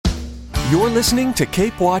You're listening to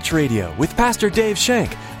Cape Watch Radio with Pastor Dave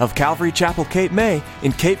Shank of Calvary Chapel, Cape May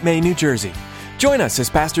in Cape May, New Jersey. Join us as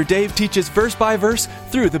Pastor Dave teaches verse by verse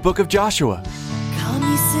through the book of Joshua. Come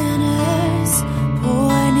ye sinners,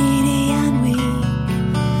 poor, needy, and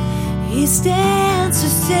weak. He stands to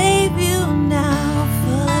save you now,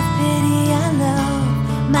 full of pity and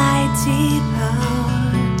love, mighty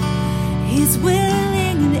power. He's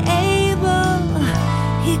willing and able,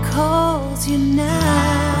 He calls you now.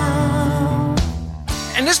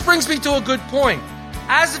 And this brings me to a good point.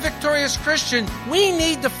 As a victorious Christian, we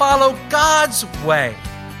need to follow God's way.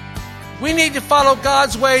 We need to follow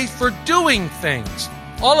God's way for doing things.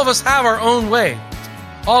 All of us have our own way.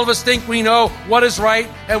 All of us think we know what is right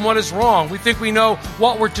and what is wrong. We think we know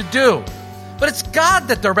what we're to do. But it's God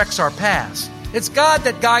that directs our paths. It's God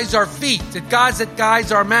that guides our feet. It's God that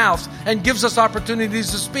guides our mouths and gives us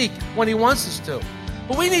opportunities to speak when He wants us to.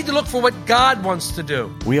 But we need to look for what God wants to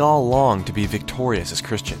do. We all long to be victorious as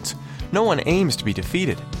Christians. No one aims to be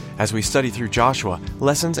defeated. As we study through Joshua,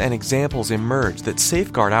 lessons and examples emerge that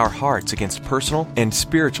safeguard our hearts against personal and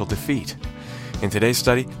spiritual defeat. In today's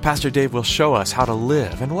study, Pastor Dave will show us how to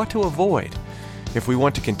live and what to avoid if we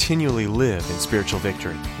want to continually live in spiritual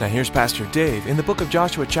victory. Now here's Pastor Dave in the book of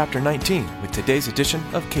Joshua chapter 19 with today's edition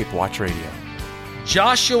of Cape Watch Radio.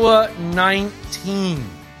 Joshua 19.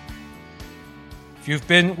 If you've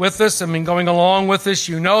been with us and been going along with us,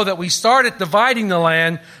 you know that we started dividing the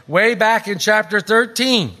land way back in chapter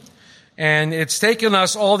 13. And it's taken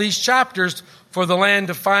us all these chapters for the land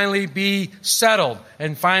to finally be settled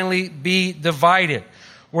and finally be divided.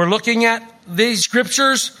 We're looking at these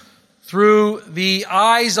scriptures through the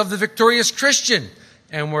eyes of the victorious Christian.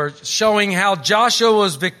 And we're showing how Joshua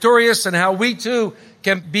was victorious and how we too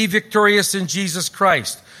can be victorious in Jesus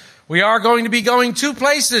Christ. We are going to be going two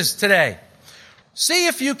places today. See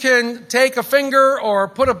if you can take a finger or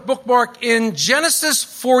put a bookmark in Genesis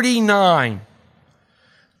 49.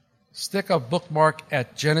 Stick a bookmark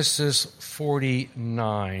at Genesis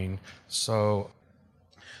 49. So,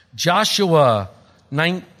 Joshua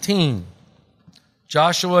 19.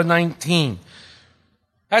 Joshua 19.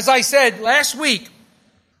 As I said last week,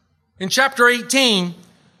 in chapter 18,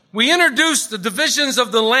 we introduced the divisions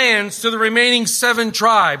of the lands to the remaining 7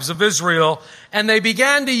 tribes of Israel, and they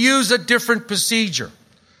began to use a different procedure.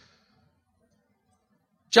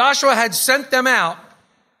 Joshua had sent them out,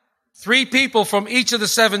 3 people from each of the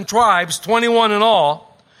 7 tribes, 21 in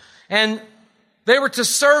all, and they were to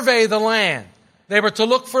survey the land. They were to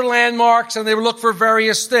look for landmarks and they would look for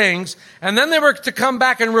various things. And then they were to come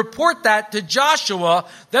back and report that to Joshua.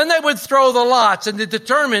 Then they would throw the lots and to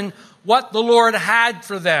determine what the Lord had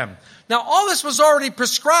for them. Now, all this was already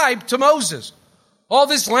prescribed to Moses. All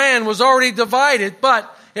this land was already divided,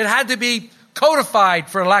 but it had to be codified,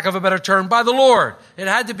 for lack of a better term, by the Lord. It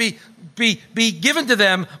had to be given to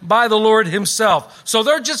them by the Lord Himself. So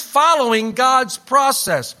they're just following God's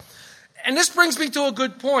process. And this brings me to a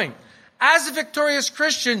good point. As a victorious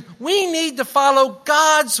Christian, we need to follow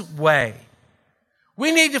God's way.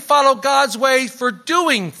 We need to follow God's way for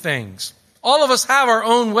doing things. All of us have our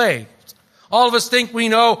own way. All of us think we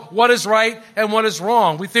know what is right and what is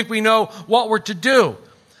wrong. We think we know what we're to do.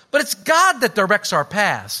 But it's God that directs our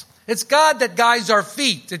paths. It's God that guides our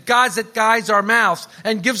feet. It's God that guides our mouths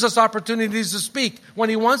and gives us opportunities to speak when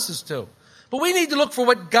He wants us to. But we need to look for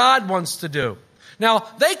what God wants to do. Now,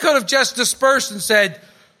 they could have just dispersed and said,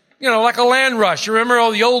 like a land rush. You remember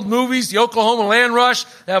all the old movies, the Oklahoma land rush?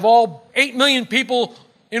 They have all 8 million people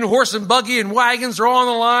in horse and buggy and wagons are all on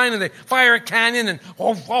the line, and they fire a cannon, and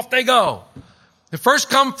off they go. The first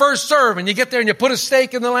come, first serve, and you get there and you put a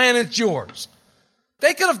stake in the land, and it's yours.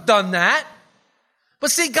 They could have done that.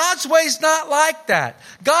 But see, God's way is not like that.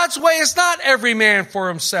 God's way is not every man for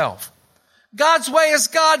himself. God's way is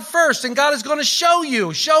God first, and God is going to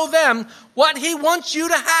show them what He wants you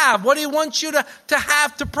to have, what He wants you to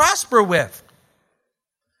have to prosper with.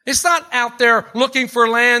 It's not out there looking for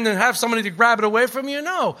land and have somebody to grab it away from you.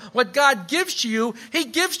 No. What God gives to you, He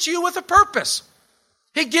gives to you with a purpose.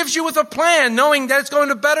 He gives you with a plan, knowing that it's going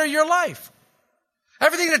to better your life.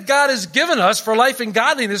 Everything that God has given us for life and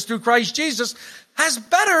godliness through Christ Jesus has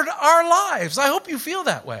bettered our lives. I hope you feel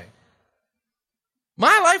that way.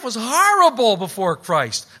 My life was horrible before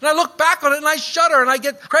Christ. And I look back on it and I shudder and I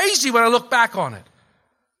get crazy when I look back on it.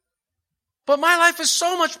 But my life is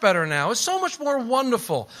so much better now. It's so much more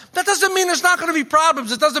wonderful. That doesn't mean there's not going to be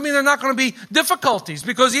problems. It doesn't mean there's not going to be difficulties.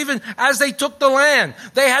 Because even as they took the land,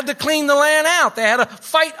 they had to clean the land out. They had to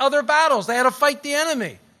fight other battles. They had to fight the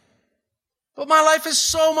enemy. But my life is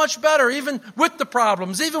so much better, even with the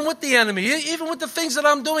problems, even with the enemy, even with the things that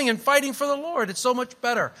I'm doing and fighting for the Lord. It's so much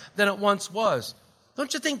better than it once was.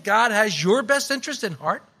 Don't you think God has your best interest in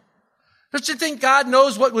heart? Don't you think God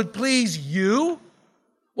knows what would please you?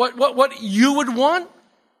 What you would want?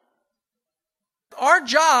 Our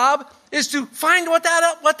job is to find what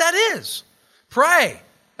that is. Pray.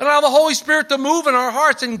 And allow the Holy Spirit to move in our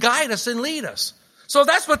hearts and guide us and lead us. So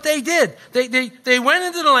that's what they did. They went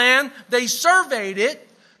into the land. They surveyed it.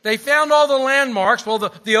 They found all the landmarks. Well,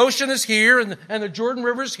 the ocean is here and the Jordan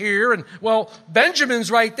River is here. And, well, Benjamin's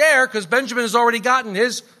right there because Benjamin has already gotten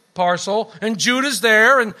his parcel. And Judah's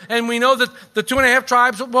there. And we know that the 2.5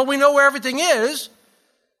 tribes, well, we know where everything is.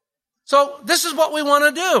 So this is what we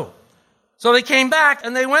want to do. So they came back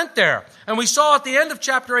and they went there. And we saw at the end of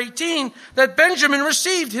chapter 18 that Benjamin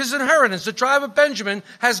received his inheritance. The tribe of Benjamin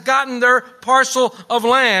has gotten their parcel of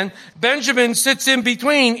land. Benjamin sits in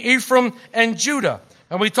between Ephraim and Judah.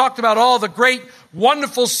 And we talked about all the great,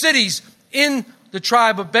 wonderful cities in the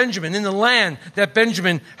tribe of Benjamin, in the land that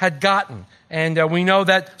Benjamin had gotten. And we know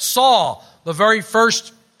that Saul, the very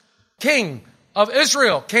first king of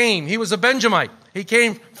Israel, came. He was a Benjamite. He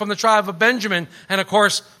came from the tribe of Benjamin. And of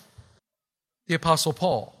course, the Apostle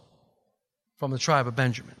Paul from the tribe of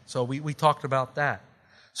Benjamin. So we talked about that.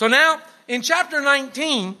 So now, in chapter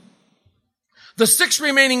 19, the 6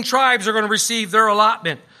 remaining tribes are going to receive their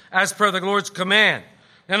allotment as per the Lord's command.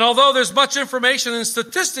 And although there's much information and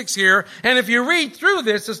statistics here, and if you read through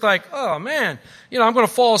this, it's like, oh man, I'm going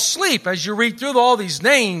to fall asleep as you read through all these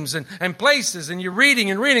names and places, and you're reading,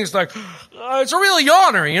 it's like, it's a real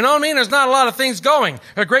yawner, you know what I mean? There's not a lot of things going.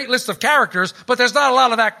 A great list of characters, but there's not a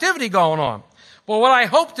lot of activity going on. Well, what I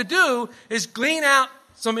hope to do is glean out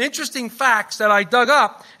some interesting facts that I dug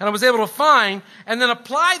up and I was able to find and then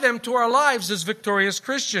apply them to our lives as victorious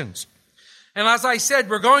Christians. And as I said,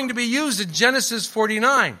 we're going to be using Genesis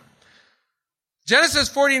 49. Genesis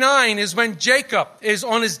 49 is when Jacob is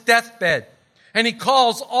on his deathbed and he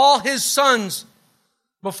calls all his sons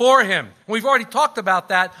before him. We've already talked about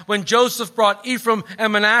that when Joseph brought Ephraim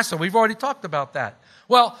and Manasseh. We've already talked about that.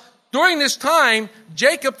 Well, during this time,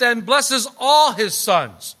 Jacob then blesses all his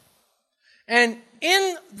sons. And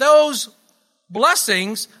in those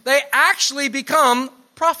blessings, they actually become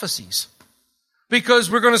prophecies.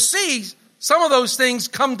 Because we're going to see some of those things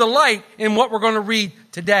come to light in what we're going to read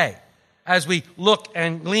today as we look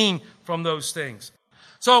and glean from those things.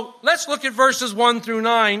 So let's look at verses 1 through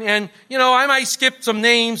 9. And, I might skip some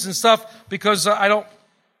names and stuff because I don't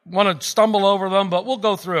want to stumble over them, but we'll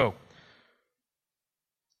go through.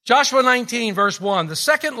 Joshua 19, verse 1. The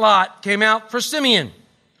second lot came out for Simeon,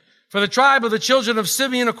 for the tribe of the children of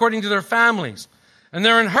Simeon according to their families. And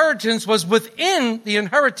their inheritance was within the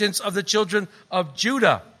inheritance of the children of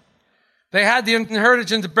Judah. They had the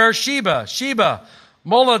inheritance of Beersheba, Sheba,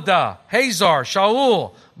 Moladah, Hazar,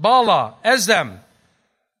 Shaul, Bala, Ezem,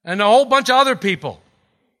 and a whole bunch of other people.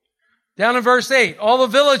 Down in verse 8, all the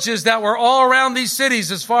villages that were all around these cities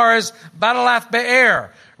as far as Badalath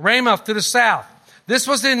Be'er, Ramoth to the south. This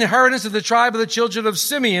was the inheritance of the tribe of the children of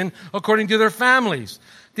Simeon according to their families.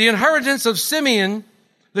 The inheritance of Simeon,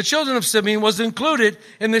 the children of Simeon, was included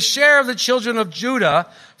in the share of the children of Judah,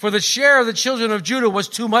 for the share of the children of Judah was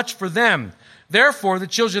too much for them. Therefore, the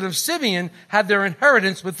children of Simeon had their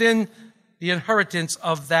inheritance within the inheritance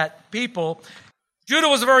of that people. Judah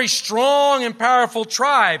was a very strong and powerful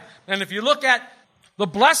tribe. And if you look at the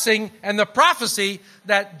blessing and the prophecy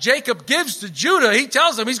that Jacob gives to Judah, he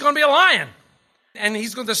tells him he's going to be a lion. And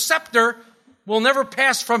the scepter will never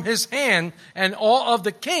pass from his hand, and all of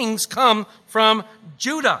the kings come from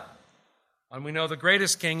Judah. And we know the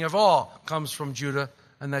greatest king of all comes from Judah,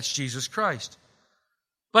 and that's Jesus Christ.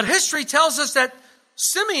 But history tells us that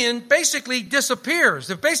Simeon basically disappears.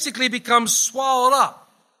 It basically becomes swallowed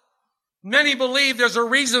up. Many believe there's a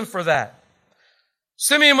reason for that.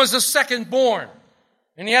 Simeon was the second born,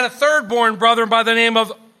 and he had a third born brother by the name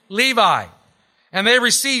of Levi. And they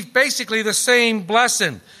received basically the same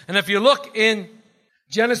blessing. And if you look in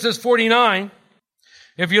Genesis 49,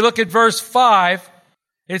 if you look at verse 5,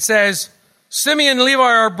 it says, Simeon and Levi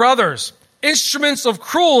are brothers. Instruments of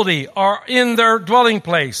cruelty are in their dwelling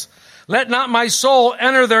place. Let not my soul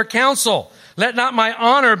enter their council. Let not my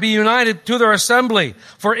honor be united to their assembly.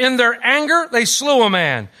 For in their anger they slew a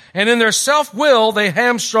man, and in their self-will they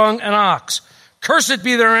hamstrung an ox. Cursed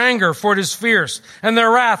be their anger, for it is fierce, and their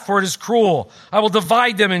wrath, for it is cruel. I will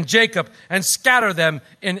divide them in Jacob and scatter them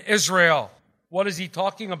in Israel. What is he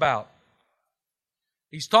talking about?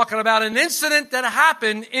 He's talking about an incident that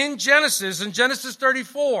happened in Genesis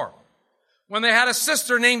 34, when they had a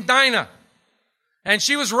sister named Dinah, and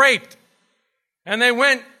she was raped. And they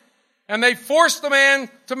went and they forced the man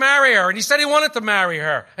to marry her. And he said he wanted to marry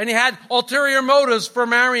her. And he had ulterior motives for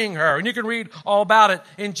marrying her. And you can read all about it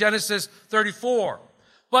in Genesis 34.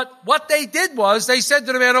 But what they did was they said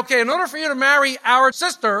to the man, okay, in order for you to marry our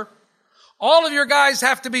sister, all of your guys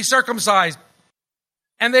have to be circumcised.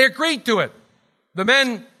 And they agreed to it. The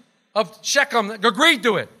men of Shechem agreed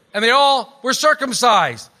to it. And they all were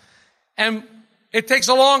circumcised. And it takes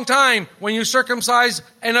a long time when you circumcise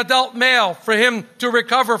an adult male for him to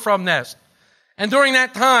recover from this. And during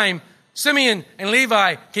that time, Simeon and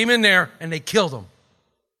Levi came in there and they killed him.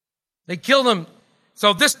 They killed him.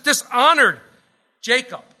 So this dishonored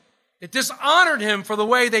Jacob. It dishonored him for the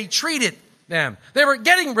way they treated them. They were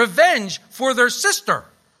getting revenge for their sister,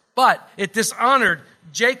 but it dishonored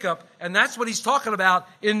Jacob, and that's what he's talking about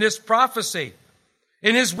in this prophecy.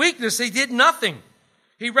 In his weakness, he did nothing.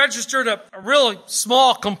 He registered a really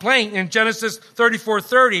small complaint in Genesis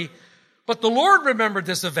 34:30, but the Lord remembered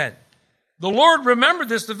this event. The Lord remembered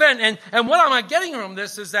this event, and what am I getting from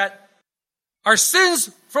this is that our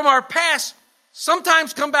sins from our past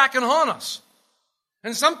sometimes come back and haunt us.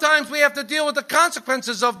 And sometimes we have to deal with the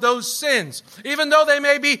consequences of those sins, even though they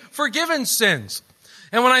may be forgiven sins.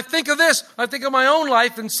 And when I think of this, I think of my own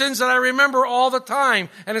life and sins that I remember all the time.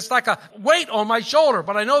 And it's like a weight on my shoulder,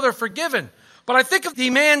 but I know they're forgiven. But I think of the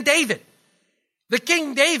man David, the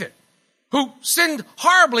King David, who sinned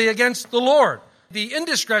horribly against the Lord. The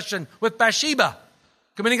indiscretion with Bathsheba,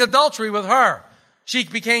 committing adultery with her. She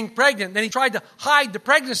became pregnant. Then he tried to hide the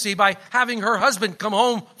pregnancy by having her husband come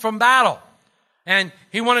home from battle. And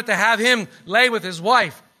he wanted to have him lay with his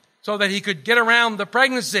wife so that he could get around the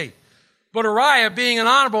pregnancy. But Uriah, being an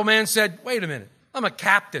honorable man, said, wait a minute, I'm a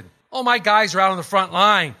captain. All my guys are out on the front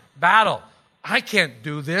line, battle. I can't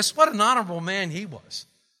do this. What an honorable man he was.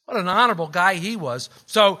 What an honorable guy he was.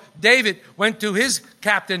 So David went to his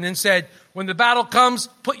captain and said, when the battle comes,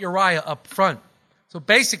 put Uriah up front. So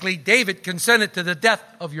basically, David consented to the death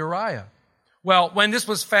of Uriah. Well, when this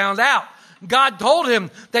was found out, God told him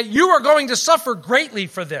that you are going to suffer greatly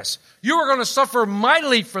for this. You are going to suffer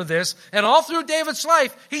mightily for this. And all through David's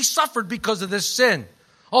life, he suffered because of this sin.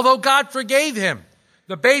 Although God forgave him,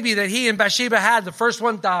 the baby that he and Bathsheba had, the first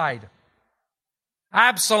one died.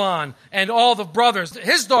 Absalom and all the brothers,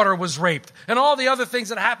 his daughter was raped, and all the other things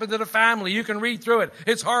that happened to the family. You can read through it.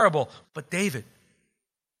 It's horrible. But David,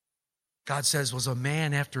 God says, was a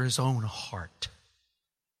man after his own heart.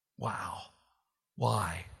 Wow.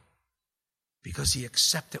 Why? Because he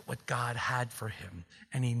accepted what God had for him,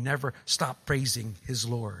 and he never stopped praising his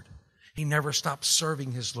Lord. He never stopped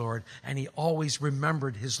serving his Lord, and he always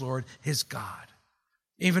remembered his Lord, his God,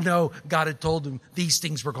 even though God had told him these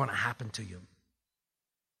things were going to happen to you.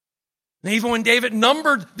 And even when David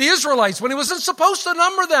numbered the Israelites, when he wasn't supposed to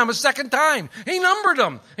number them a second time, he numbered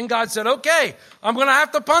them. And God said, okay, I'm going to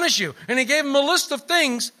have to punish you. And he gave him a list of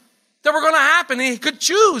things that were going to happen. And he could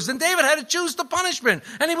choose. And David had to choose the punishment.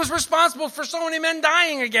 And he was responsible for so many men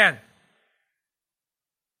dying again.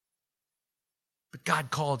 But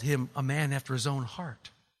God called him a man after his own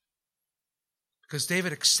heart. Because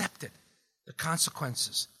David accepted the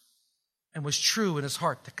consequences and was true in his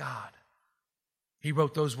heart to God. He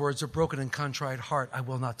wrote those words, a broken and contrite heart I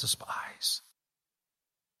will not despise.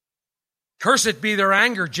 Cursed be their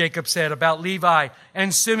anger, Jacob said about Levi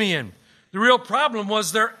and Simeon. The real problem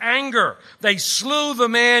was their anger. They slew the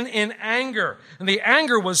man in anger. And the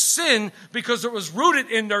anger was sin because it was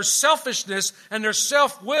rooted in their selfishness and their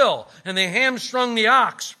self-will. And they hamstrung the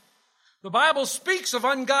ox. The Bible speaks of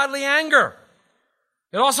ungodly anger.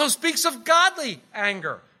 It also speaks of godly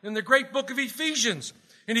anger in the great book of Ephesians.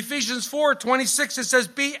 In Ephesians 4:26, it says,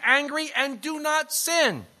 be angry and do not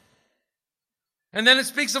sin. And then it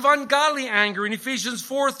speaks of ungodly anger. In Ephesians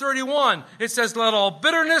 4:31, it says, let all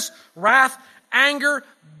bitterness, wrath, anger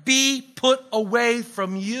be put away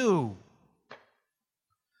from you.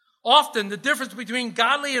 Often the difference between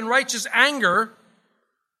godly and righteous anger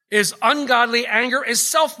is ungodly anger is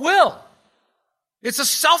self-will. It's a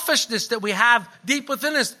selfishness that we have deep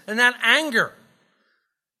within us, and that anger.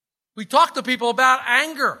 We talk to people about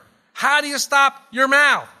anger. How do you stop your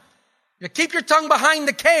mouth? You keep your tongue behind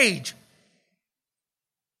the cage.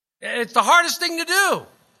 It's the hardest thing to do.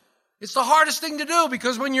 It's the hardest thing to do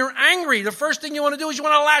because when you're angry, the first thing you want to do is you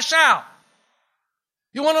want to lash out.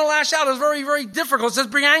 You want to lash out. It's very, very difficult. It says,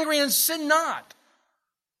 be angry and sin not.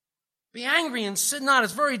 Be angry and sin not.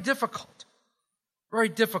 It's very difficult. Very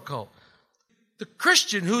difficult. The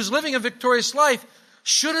Christian who's living a victorious life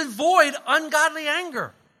should avoid ungodly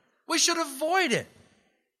anger. We should avoid it.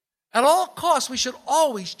 At all costs, we should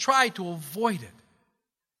always try to avoid it.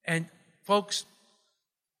 And folks,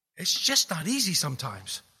 it's just not easy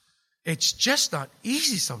sometimes. It's just not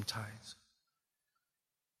easy sometimes.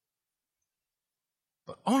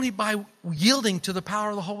 But only by yielding to the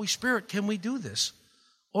power of the Holy Spirit can we do this.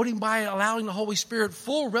 only by allowing the Holy Spirit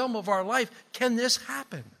full realm of our life can this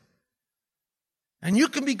happen. And you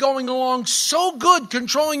can be going along so good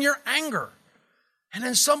controlling your anger, and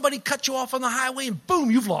then somebody cut you off on the highway and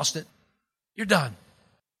boom, you've lost it. You're done.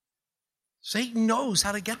 Satan knows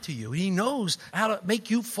how to get to you. He knows how to make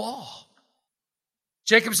you fall.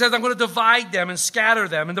 Jacob says, I'm going to divide them and scatter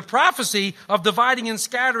them. And the prophecy of dividing and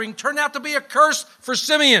scattering turned out to be a curse for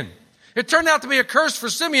Simeon. It turned out to be a curse for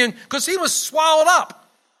Simeon because he was swallowed up.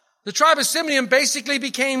 The tribe of Simeon basically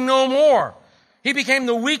became no more. He became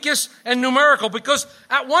the weakest and numerical because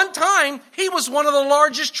at one time, he was one of the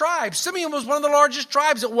largest tribes. Simeon was one of the largest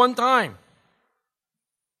tribes at one time.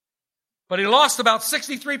 But he lost about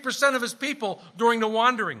 63% of his people during the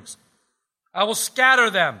wanderings. I will scatter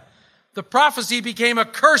them. The prophecy became a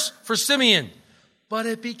curse for Simeon, but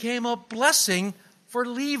it became a blessing for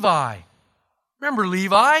Levi. Remember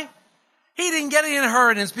Levi? He didn't get any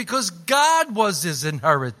inheritance because God was his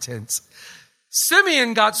inheritance.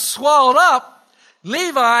 Simeon got swallowed up.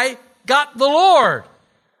 Levi got the Lord.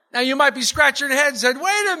 Now you might be scratching your head and said,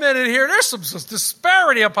 wait a minute here, there's some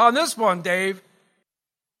disparity upon this one, Dave.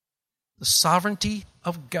 The sovereignty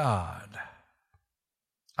of God.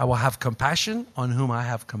 I will have compassion on whom I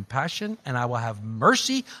have compassion, and I will have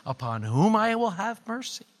mercy upon whom I will have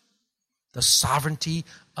mercy. The sovereignty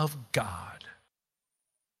of God.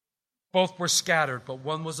 Both were scattered, but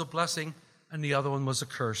one was a blessing and the other one was a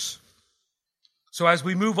curse. So as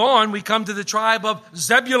we move on, we come to the tribe of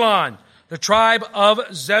Zebulun. The tribe of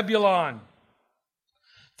Zebulun.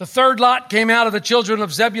 The third lot came out of the children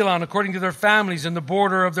of Zebulun according to their families, and the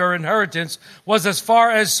border of their inheritance was as far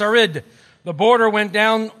as Sarid. The border went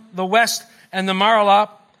down the west, and the Marlah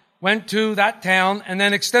went to that town, and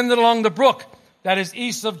then extended along the brook that is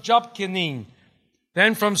east of Jokneam.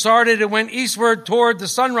 Then from Sarid it went eastward toward the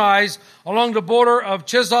sunrise along the border of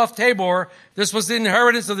Chizoth Tabor. This was the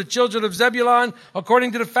inheritance of the children of Zebulun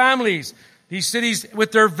according to the families, these cities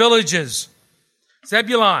with their villages.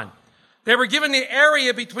 Zebulun. They were given the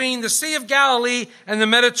area between the Sea of Galilee and the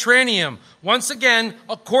Mediterranean. Once again,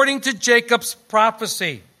 according to Jacob's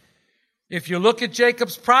prophecy. If you look at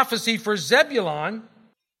Jacob's prophecy for Zebulun,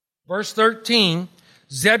 verse 13,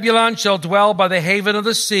 Zebulun shall dwell by the haven of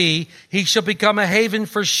the sea. He shall become a haven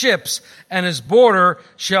for ships, and his border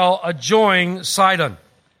shall adjoin Sidon.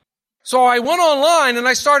 So I went online and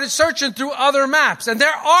I started searching through other maps. And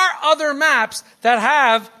there are other maps that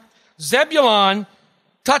have Zebulun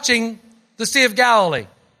touching the Sea of Galilee.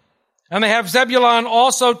 And they have Zebulun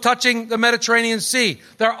also touching the Mediterranean Sea.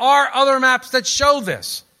 There are other maps that show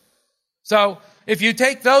this. So if you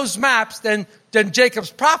take those maps, then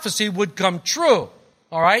Jacob's prophecy would come true.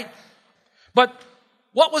 All right? But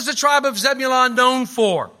what was the tribe of Zebulun known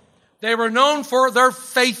for? They were known for their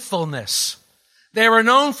faithfulness. They were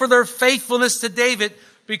known for their faithfulness to David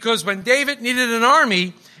because when David needed an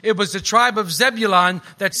army, it was the tribe of Zebulun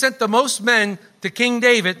that sent the most men to King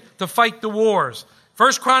David to fight the wars.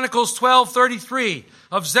 1 Chronicles 12:33.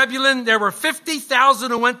 Of Zebulun, there were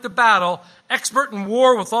 50,000 who went to battle, expert in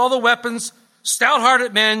war with all the weapons,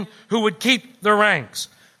 stout-hearted men who would keep their ranks.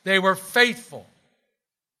 They were faithful.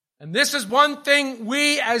 And this is one thing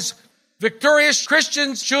we as victorious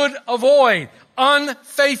Christians should avoid: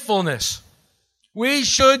 unfaithfulness. We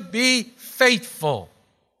should be faithful.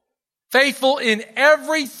 Faithful in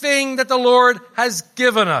everything that the Lord has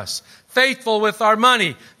given us. Faithful with our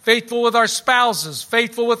money. Faithful with our spouses.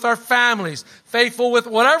 Faithful with our families. Faithful with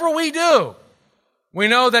whatever we do. We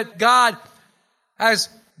know that God has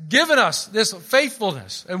given us this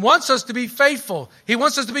faithfulness and wants us to be faithful. He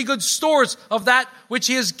wants us to be good stewards of that which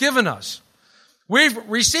He has given us. We've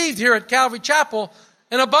received here at Calvary Chapel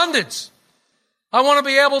in abundance. I want to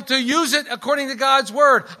be able to use it according to God's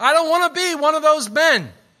Word. I don't want to be one of those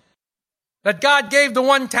men that God gave the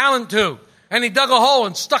one talent to, and He dug a hole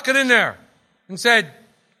and stuck it in there and said,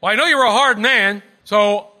 well, I know you're a hard man,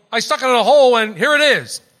 so I stuck it in a hole and here it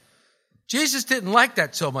is. Jesus didn't like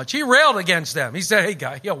that so much. He railed against them. He said, hey,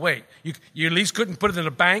 guy, wait, you at least couldn't put it in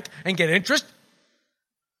a bank and get interest?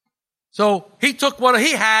 So He took what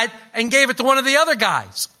He had and gave it to one of the other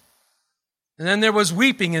guys. And then there was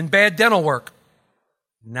weeping and bad dental work.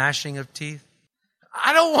 Gnashing of teeth.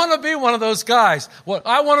 I don't want to be one of those guys. Well,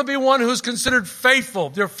 I want to be one who's considered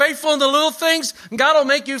faithful. You're faithful in the little things, and God will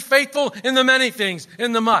make you faithful in the many things,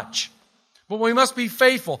 in the much. But we must be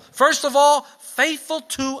faithful. First of all, faithful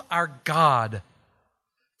to our God.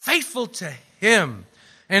 Faithful to Him.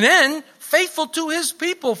 And then, faithful to His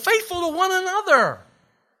people. Faithful to one another.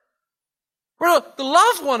 We're to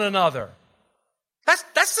love one another.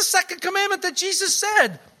 That's the second commandment that Jesus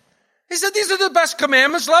said. He said, these are the best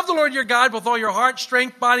commandments. Love the Lord your God with all your heart,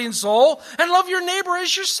 strength, body, and soul, and love your neighbor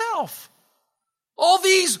as yourself. All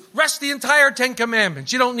these rest the entire 10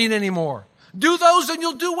 commandments. You don't need any more. Do those and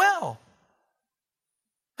you'll do well.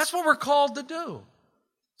 That's what we're called to do.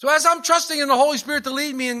 So as I'm trusting in the Holy Spirit to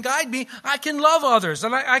lead me and guide me, I can love others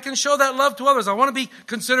and I can show that love to others. I want to be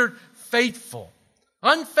considered faithful.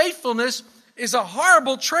 Unfaithfulness is a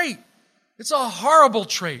horrible trait. It's a horrible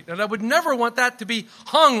trait, and I would never want that to be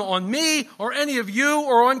hung on me or any of you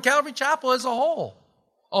or on Calvary Chapel as a whole.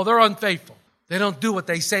 Oh, they're unfaithful. They don't do what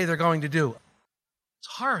they say they're going to do. It's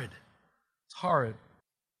horrid. It's horrid.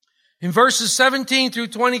 In verses 17 through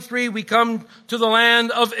 23, we come to the land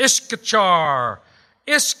of Issachar.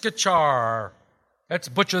 Issachar. Let's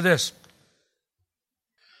butcher this.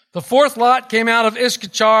 The fourth lot came out of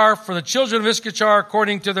Issachar for the children of Issachar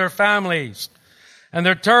according to their families. And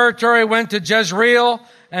their territory went to Jezreel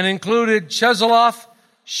and included Chesulloth,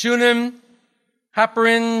 Shunem,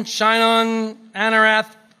 Haparin, Shinon, Anarath,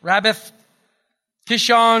 Rabbith,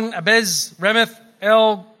 Kishon, Abez, Remeth,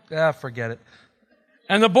 forget it.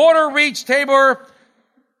 And the border reached Tabor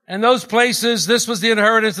and those places. This was the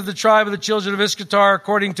inheritance of the tribe of the children of Issachar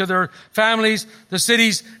according to their families, the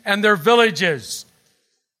cities, and their villages.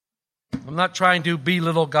 I'm not trying to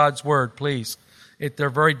belittle God's word, please. They're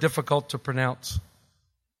very difficult to pronounce.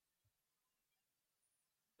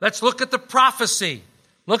 Let's look at the prophecy.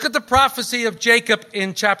 Look at the prophecy of Jacob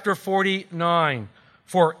in chapter 49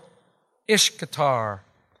 for Issachar,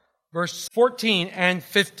 verse 14 and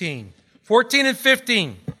 15. 14 and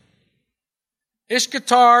 15.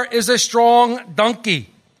 Issachar is a strong donkey,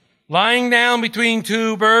 lying down between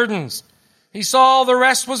two burdens. He saw the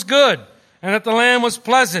rest was good, and that the land was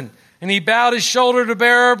pleasant, and he bowed his shoulder to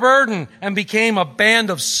bear a burden, and became a band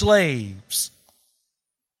of slaves.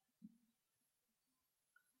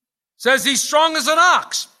 Says he's strong as an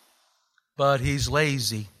ox, but he's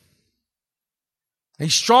lazy.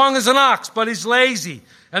 He's strong as an ox, but he's lazy.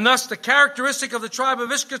 And thus the characteristic of the tribe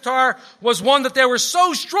of Issachar was one that they were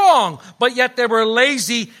so strong, but yet they were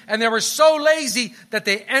lazy, and they were so lazy that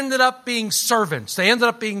they ended up being servants. They ended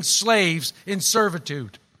up being slaves in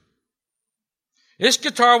servitude.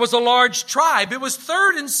 Issachar was a large tribe. It was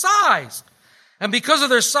third in size. And because of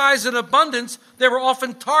their size and abundance, they were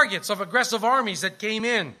often targets of aggressive armies that came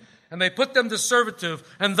in. And they put them to servitude,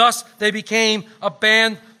 and thus they became a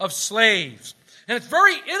band of slaves. And it's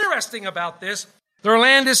very interesting about this. Their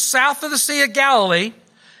land is south of the Sea of Galilee,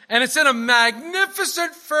 and it's in a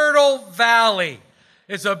magnificent, fertile valley.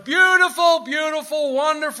 It's a beautiful, beautiful,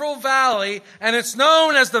 wonderful valley, and it's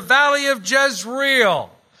known as the Valley of Jezreel,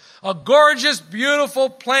 a gorgeous, beautiful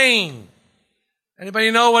plain. Anybody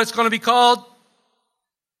know what it's going to be called?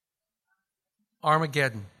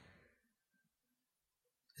 Armageddon.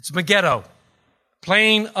 It's Megiddo,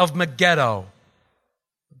 plain of Megiddo.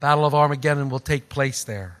 The Battle of Armageddon will take place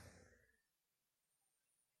there.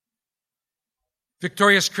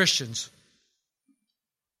 Victorious Christians,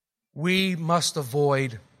 we must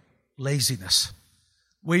avoid laziness.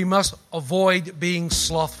 We must avoid being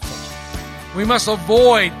slothful. We must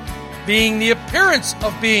avoid being the appearance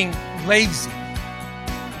of being lazy.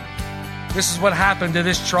 This is what happened to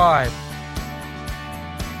this tribe.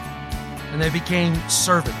 And they became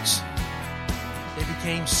servants. They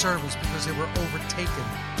became servants because they were overtaken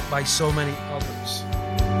by so many others.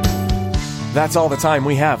 That's all the time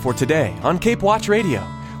we have for today on Cape Watch Radio.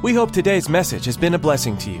 We hope today's message has been a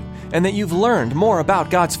blessing to you and that you've learned more about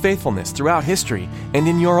God's faithfulness throughout history and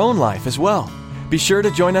in your own life as well. Be sure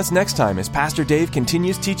to join us next time as Pastor Dave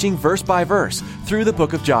continues teaching verse by verse through the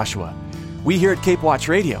book of Joshua. We here at Cape Watch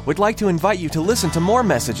Radio would like to invite you to listen to more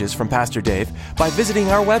messages from Pastor Dave by visiting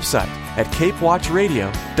our website at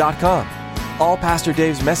capewatchradio.com. All Pastor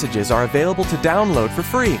Dave's messages are available to download for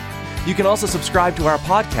free. You can also subscribe to our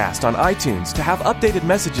podcast on iTunes to have updated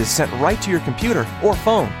messages sent right to your computer or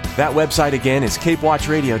phone. That website again is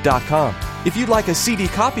capewatchradio.com. If you'd like a CD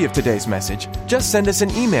copy of today's message, just send us an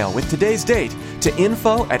email with today's date to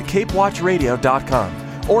info@capewatchradio.com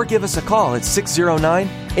or give us a call at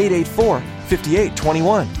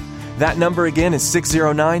 609-884-5821. That number again is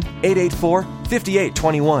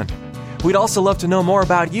 609-884-5821. We'd also love to know more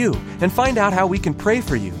about you and find out how we can pray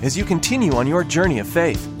for you as you continue on your journey of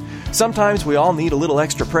faith. Sometimes we all need a little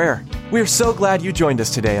extra prayer. We're so glad you joined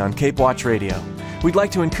us today on Cape Watch Radio. We'd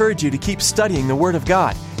like to encourage you to keep studying the Word of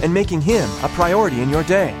God and making Him a priority in your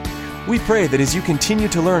day. We pray that as you continue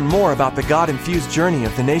to learn more about the God-infused journey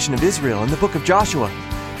of the nation of Israel in the book of Joshua,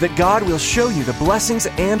 that God will show you the blessings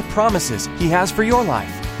and promises He has for your life.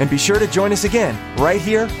 And be sure to join us again right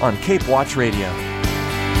here on Cape Watch Radio.